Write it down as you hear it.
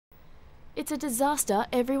It's a disaster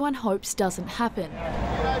everyone hopes doesn't happen.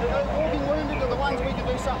 Walking wounded are the ones we can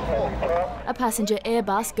do something for. A passenger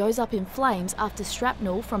Airbus goes up in flames after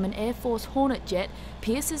shrapnel from an Air Force Hornet jet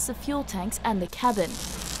pierces the fuel tanks and the cabin.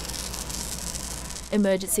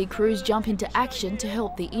 Emergency crews jump into action to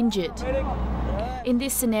help the injured. In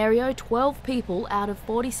this scenario, 12 people out of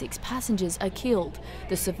 46 passengers are killed,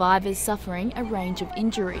 the survivors suffering a range of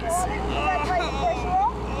injuries. I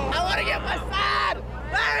want to get my son!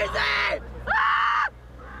 Where is he?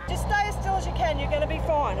 Just stay as still as you can, you're going to be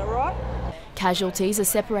fine, all right? Casualties are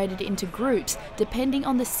separated into groups depending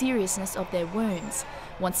on the seriousness of their wounds.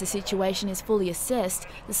 Once the situation is fully assessed,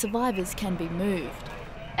 the survivors can be moved.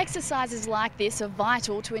 Exercises like this are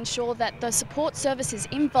vital to ensure that the support services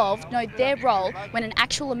involved know their role when an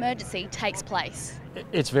actual emergency takes place.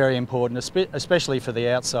 It's very important, especially for the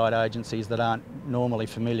outside agencies that aren't normally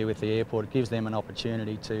familiar with the airport. It gives them an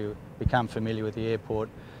opportunity to become familiar with the airport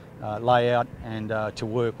layout and to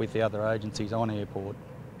work with the other agencies on airport.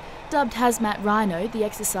 Dubbed Hazmat Rhino, the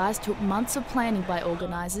exercise took months of planning by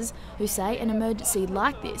organisers who say an emergency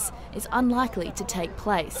like this is unlikely to take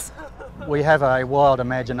place. We have a wild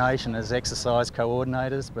imagination as exercise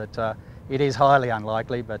coordinators, but it is highly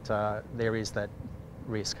unlikely, but there is that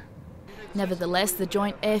risk. Nevertheless, the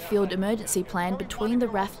joint airfield emergency plan between the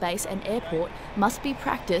RAF base and airport must be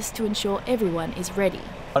practiced to ensure everyone is ready.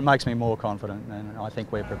 It makes me more confident, and I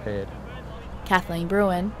think we're prepared. Kathleen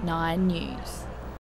Bruin, 9 News.